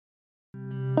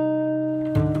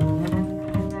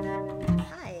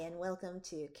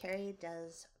to Carrie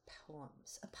Does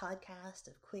Poems, a podcast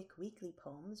of quick weekly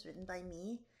poems written by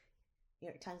me, New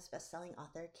York Times bestselling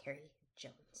author Carrie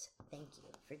Jones. Thank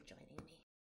you for joining me.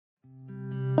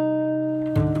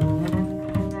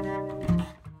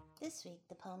 This week,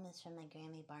 the poem is from my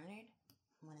Grammy Barnard,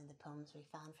 one of the poems we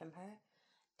found from her,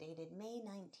 dated May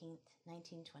 19th,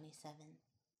 1927.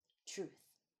 Truth.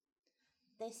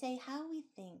 They say how we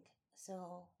think,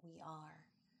 so we are.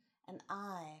 And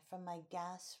I, from my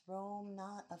guess, roam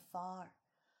not afar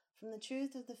from the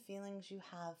truth of the feelings you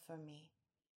have for me.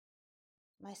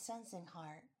 My sensing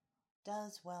heart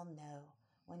does well know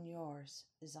when yours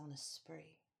is on a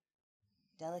spree.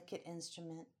 Delicate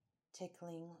instrument,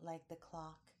 tickling like the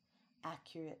clock,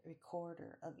 accurate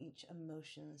recorder of each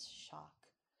emotion's shock.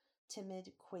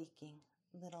 Timid, quaking,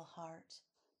 little heart,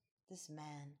 this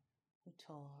man who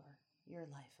tore your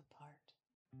life apart.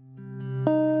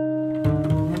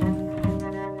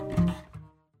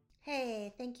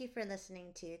 Hey, thank you for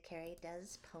listening to Carrie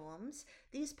Does Poems.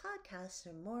 These podcasts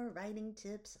are more writing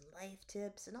tips, life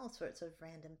tips, and all sorts of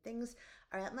random things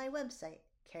are at my website,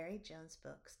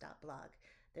 carriejonesbooks.blog.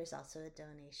 There's also a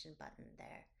donation button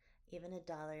there. Even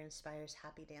 $1 inspires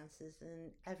happy dances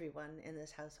in everyone in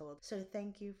this household, so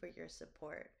thank you for your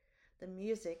support. The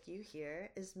music you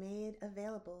hear is made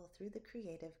available through the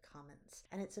Creative Commons,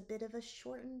 and it's a bit of a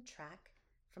shortened track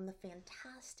from the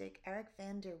fantastic Eric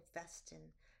van der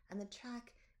Vesten, and the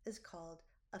track is called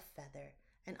A Feather,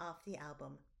 and off the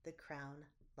album The Crown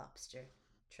Lobster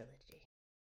Trilogy.